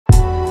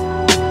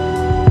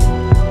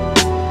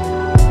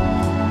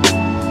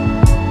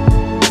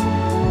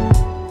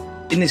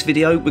this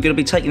video, we're going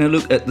to be taking a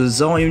look at the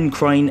Zhiyun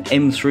Crane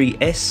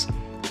M3S,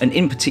 and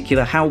in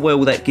particular how well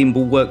that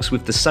gimbal works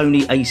with the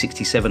Sony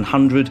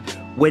A6700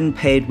 when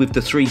paired with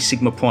the three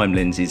Sigma prime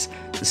lenses,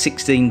 the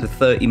 16, the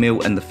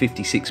 30mm and the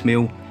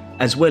 56mm,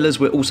 as well as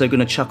we're also going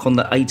to chuck on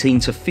the 18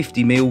 to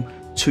 50mm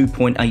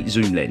 2.8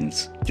 zoom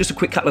lens. Just a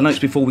quick couple of notes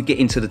before we get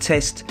into the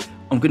test.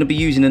 I'm going to be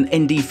using an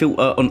ND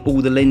filter on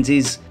all the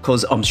lenses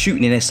because I'm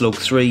shooting in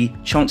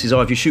S-Log3. Chances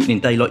are if you're shooting in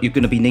daylight you're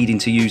going to be needing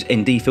to use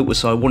ND filters,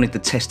 so I wanted the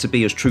test to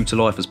be as true to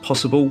life as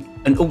possible.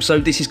 And also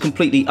this is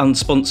completely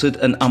unsponsored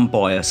and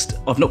unbiased.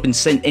 I've not been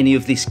sent any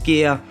of this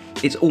gear.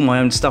 It's all my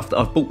own stuff that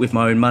I've bought with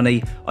my own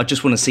money. I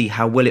just want to see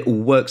how well it all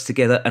works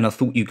together, and I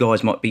thought you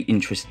guys might be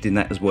interested in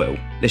that as well.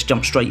 Let's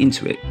jump straight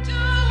into it.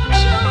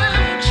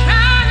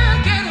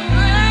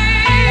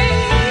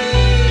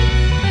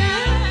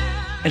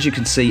 As you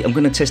can see, I'm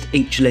going to test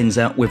each lens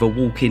out with a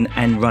walking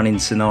and running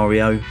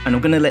scenario, and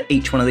I'm going to let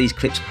each one of these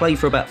clips play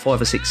for about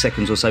 5 or 6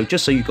 seconds or so,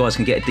 just so you guys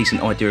can get a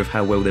decent idea of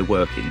how well they're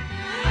working.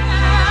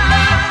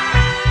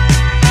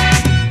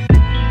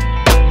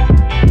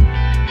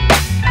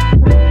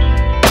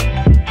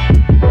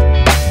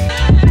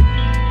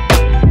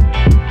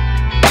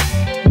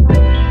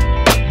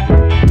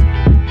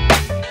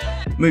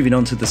 Moving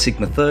on to the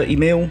Sigma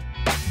 30mm.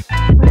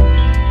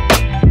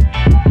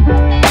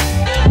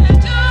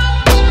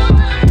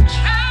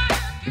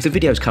 If the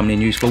video's coming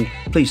in useful,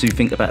 please do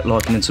think about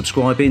liking and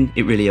subscribing,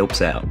 it really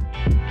helps out.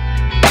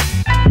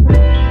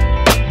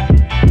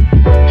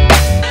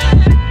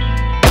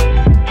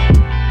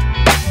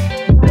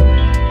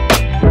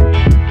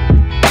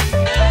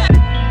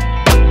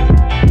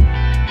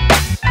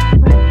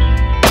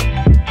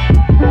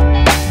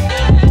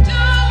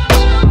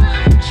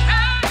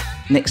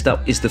 Next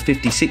up is the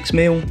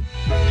 56mm.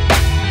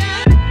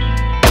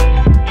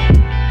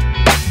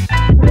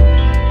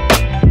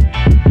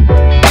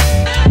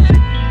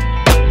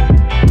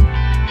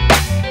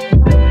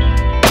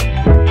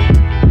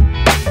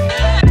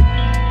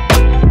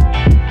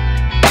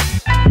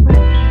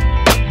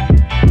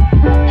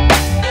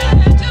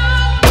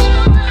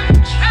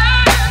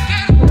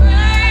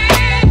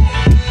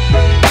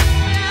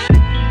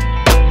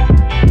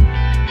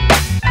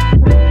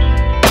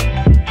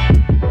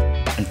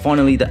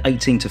 Finally, the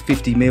 18 to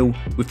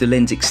 50mm with the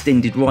lens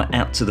extended right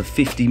out to the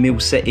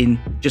 50mm setting,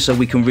 just so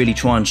we can really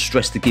try and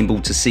stress the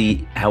gimbal to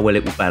see how well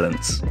it will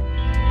balance.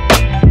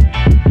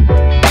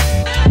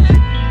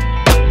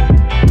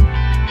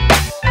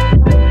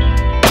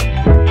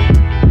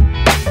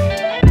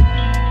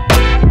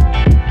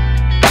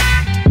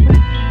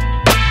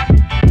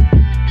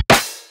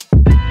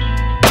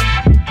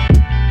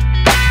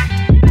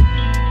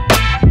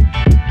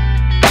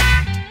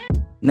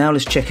 Now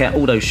let's check out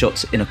all those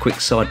shots in a quick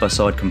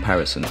side-by-side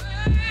comparison.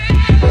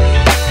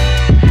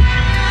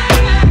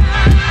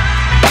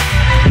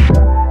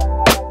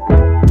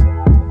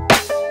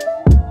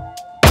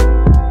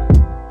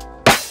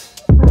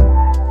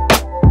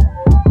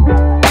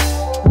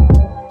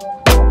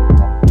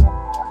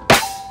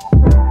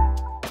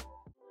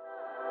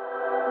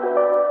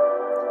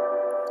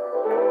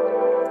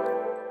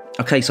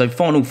 Okay, so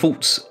final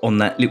thoughts on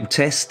that little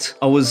test.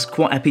 I was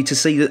quite happy to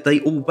see that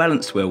they all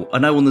balanced well. I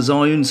know on the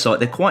Zhiyun site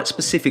they're quite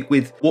specific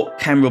with what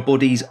camera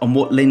bodies and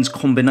what lens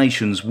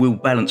combinations will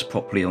balance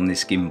properly on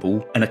this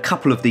gimbal, and a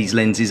couple of these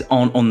lenses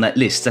aren't on that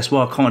list. That's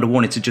why I kind of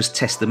wanted to just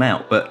test them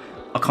out, but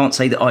I can't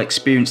say that I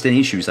experienced any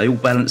issues. They all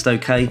balanced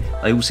okay,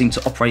 they all seemed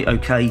to operate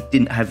okay,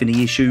 didn't have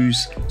any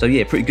issues. So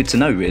yeah, pretty good to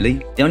know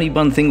really. The only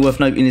one thing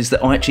worth noting is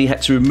that I actually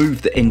had to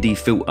remove the ND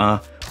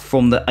filter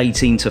from the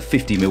 18 to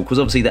 50mm because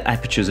obviously the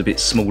aperture's a bit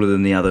smaller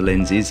than the other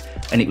lenses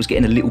and it was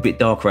getting a little bit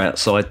darker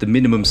outside. The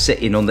minimum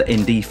setting on the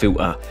ND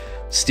filter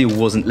still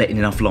wasn't letting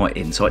enough light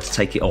in, so I had to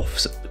take it off.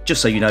 So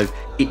just so you know,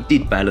 it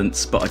did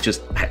balance, but I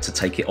just had to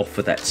take it off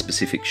for that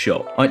specific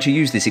shot. I actually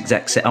used this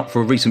exact setup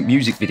for a recent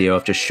music video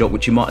I've just shot,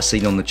 which you might have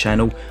seen on the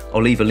channel.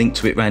 I'll leave a link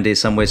to it around here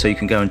somewhere so you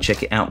can go and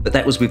check it out. But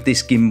that was with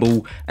this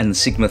gimbal and the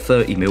Sigma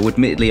 30mm.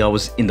 Admittedly, I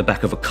was in the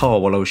back of a car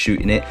while I was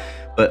shooting it,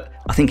 but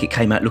I think it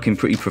came out looking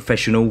pretty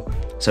professional.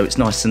 So it's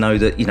nice to know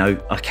that, you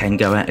know, I can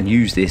go out and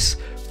use this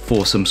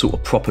for some sort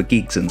of proper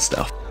gigs and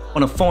stuff.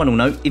 On a final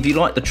note, if you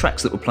like the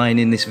tracks that were playing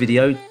in this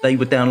video, they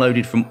were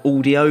downloaded from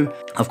Audio.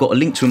 I've got a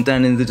link to them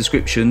down in the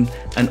description,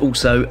 and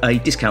also a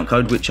discount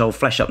code which I'll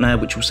flash up now,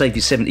 which will save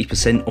you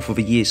 70% off of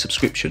a year's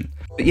subscription.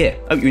 But yeah,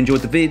 hope you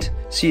enjoyed the vid.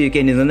 See you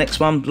again in the next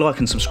one. Like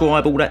and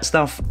subscribe, all that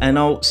stuff, and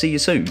I'll see you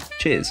soon.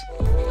 Cheers.